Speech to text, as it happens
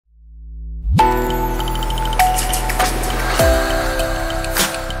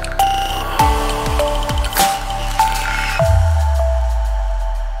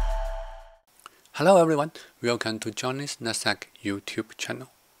Hello everyone, welcome to Johnny's NetSec YouTube channel.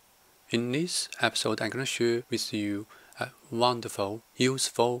 In this episode, I'm going to share with you a wonderful,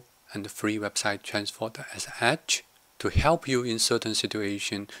 useful, and free website Transfer.sh to help you in certain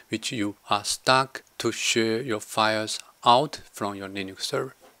situations which you are stuck to share your files out from your Linux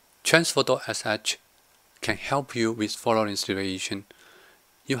server. Transfer.sh can help you with following situation.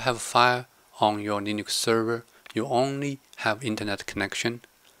 You have a file on your Linux server, you only have internet connection,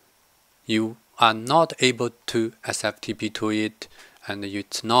 you are not able to SFTP to it, and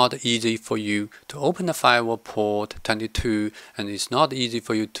it's not easy for you to open the firewall port 22, and it's not easy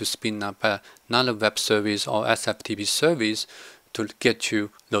for you to spin up another web service or SFTP service to get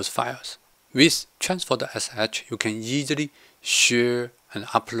you those files. With Transfer.sh, you can easily share and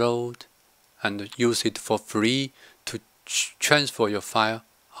upload and use it for free to transfer your file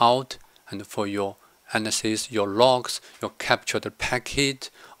out, and for your analysis, your logs, your captured packet,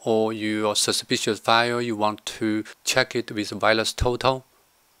 or your suspicious file, you want to check it with VirusTotal.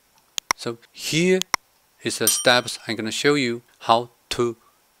 So here is the steps I'm going to show you how to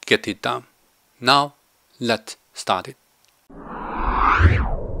get it done. Now let's start it.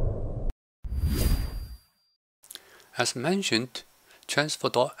 As mentioned,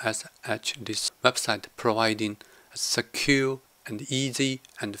 Transfer.sh, this website providing a secure and easy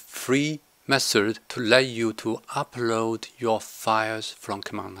and free method to let you to upload your files from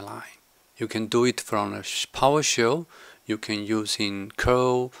command line. You can do it from a PowerShell, you can use in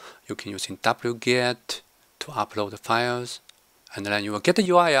curl, you can use in wget to upload the files, and then you will get the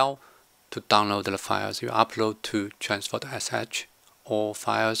URL to download the files you upload to Transfer.sh. All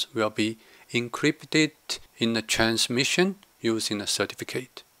files will be encrypted in the transmission using a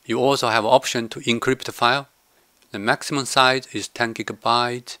certificate. You also have an option to encrypt the file. The maximum size is 10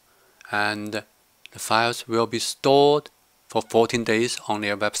 GB, and the files will be stored for 14 days on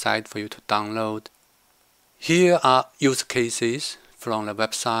their website for you to download. Here are use cases from the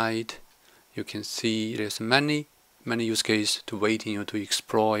website. You can see there's many use cases to waiting you to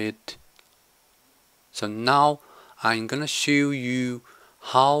explore it. So now I'm gonna show you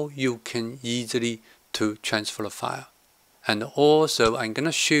how you can easily to transfer a file, and also I'm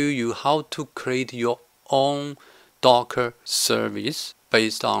gonna show you how to create your own Docker service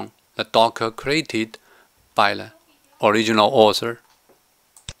based on the Docker created by the original author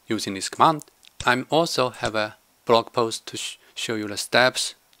using this command. I also have a blog post to show you the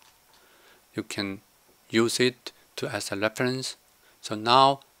steps. You can use it as a reference. So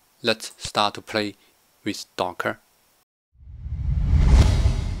now let's start to play with Docker.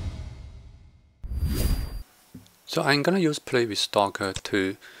 So I'm gonna use play with Docker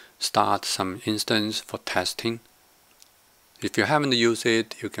to start some instance for testing. If you haven't used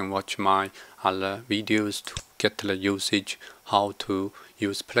it, you can watch my other videos to get the usage, how to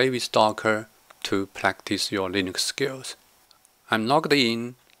use play with Docker to practice your Linux skills. I'm logged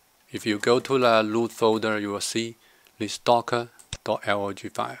in. If you go to the root folder, you will see this docker.log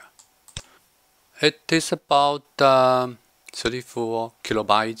file. It is about 34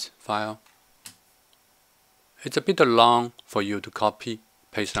 kilobytes file. It's a bit long for you to copy,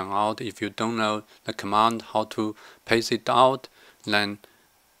 paste them out. If you don't know the command how to paste it out, then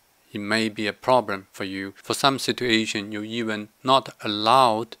it may be a problem for you. For some situation, you even not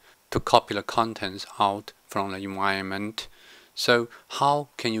allowed to copy the contents out from the environment. So how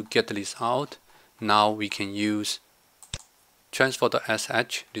can you get this out? Now we can use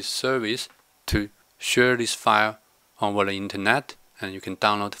Transfer.sh, this service, to share this file over the internet, and you can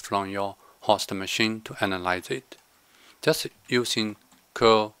download from your host machine to analyze it. Just using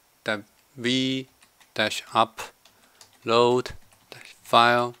curl v-up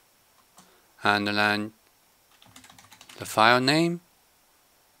file, and then the file name.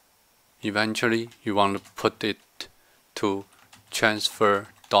 Eventually you want to put it to Transfer.sh,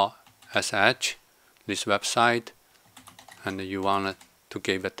 this website, and you want to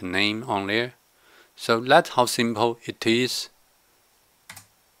give it the name on there. So that's how simple it is.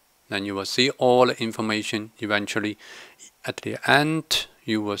 Then you will see all the information. Eventually at the end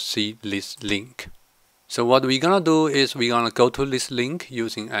you will see this link. So what we're gonna do is we're gonna go to this link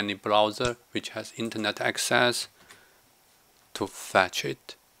using any browser which has internet access to fetch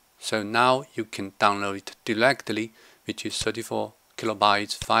it. So now you can download it directly, which is 34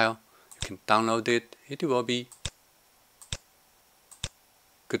 kilobytes file. You can download it. It will be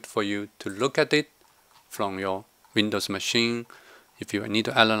good for you to look at it from your Windows machine. If you need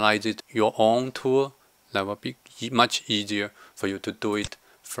to analyze it your own tool, that will be much easier for you to do it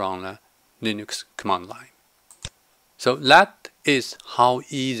from the Linux command line. So let's is how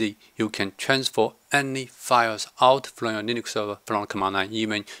easy you can transfer any files out from your Linux server from command line,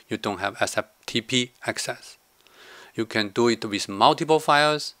 even you don't have SFTP access. You can do it with multiple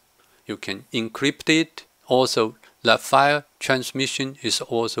files. You can encrypt it. Also, the file transmission is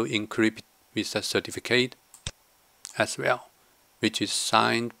also encrypted with a certificate as well, which is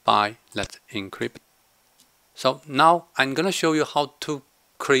signed by Let's Encrypt. So now I'm going to show you how to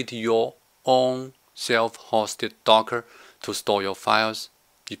create your own self-hosted Docker to store your files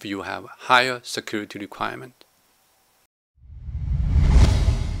if you have higher security requirement.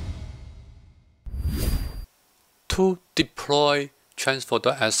 To deploy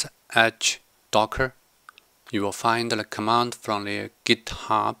Transfer.sh Docker, you will find the command from their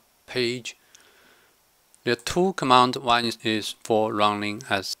GitHub page. There are two commands. One is for running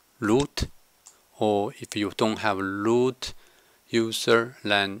as root, or if you don't have root user,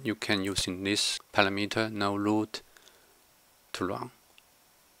 then you can use this parameter, no root, to run.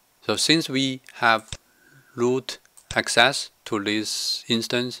 So since we have root access to this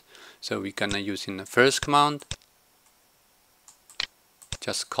instance, so we're gonna use in the first command,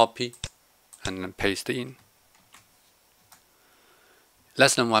 just copy and then paste in.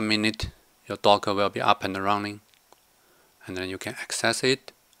 Less than 1 minute, your Docker will be up and running, and then you can access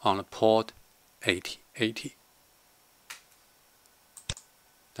it on the port 8080.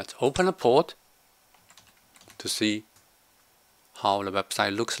 Let's open the port to see how the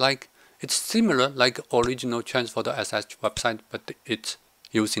website looks like. It's similar like original Transfer.sh website, but it's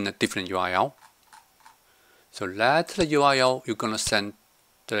using a different URL. So that's the URL you're gonna send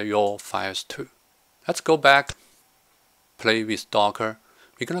your files to. Let's go back, play with Docker.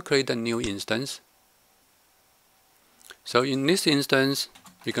 We're gonna create a new instance. So in this instance,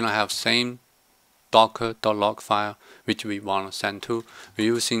 we're gonna have same docker.log file which we want to send to. We're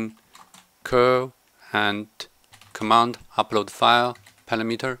using curl and command upload file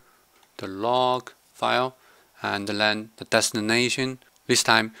parameter, the log file, and then the destination. This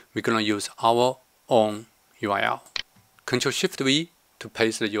time we're gonna use our own URL. Ctrl+Shift+V to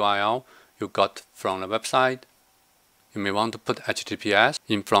paste the URL you got from the website. You may want to put HTTPS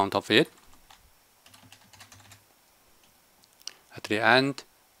in front of it. At the end,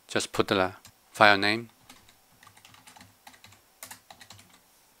 just put the file name.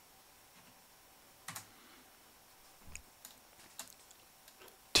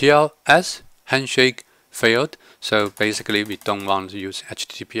 TLS handshake failed, so basically we don't want to use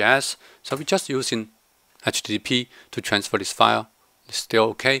HTTPS, so we're just using HTTP to transfer this file. It's still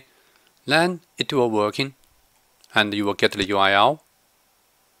okay. Then it will working, and you will get the URL,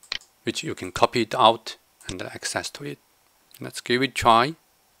 which you can copy it out and access to it. Let's give it a try.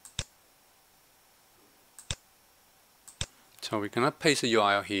 So we're gonna paste the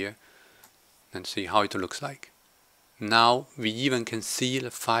URL here and see how it looks like. Now we even can see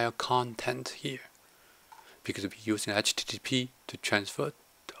the file content here because we're using HTTP to transfer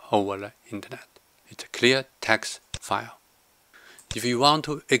over the internet. It's a clear text file. If you want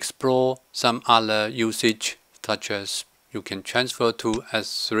to explore some other usage, such as you can transfer to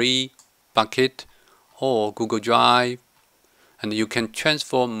S3 bucket or Google Drive, and you can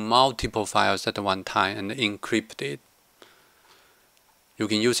transfer multiple files at one time and encrypt it. You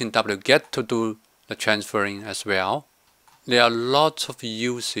can use wget to do the transferring as well. There are lots of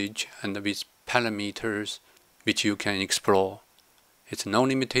usage and with parameters which you can explore. It's no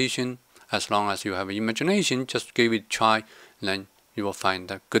limitation. As long as you have imagination, just give it a try, then you will find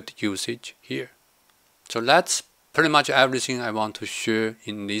a good usage here. So that's pretty much everything I want to share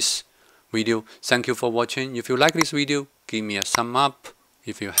in this video. Thank you for watching. If you like this video, give me a thumb up.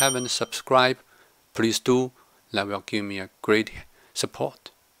 If you haven't subscribed, please do. That will give me a great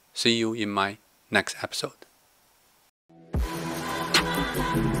support. See you in my next episode.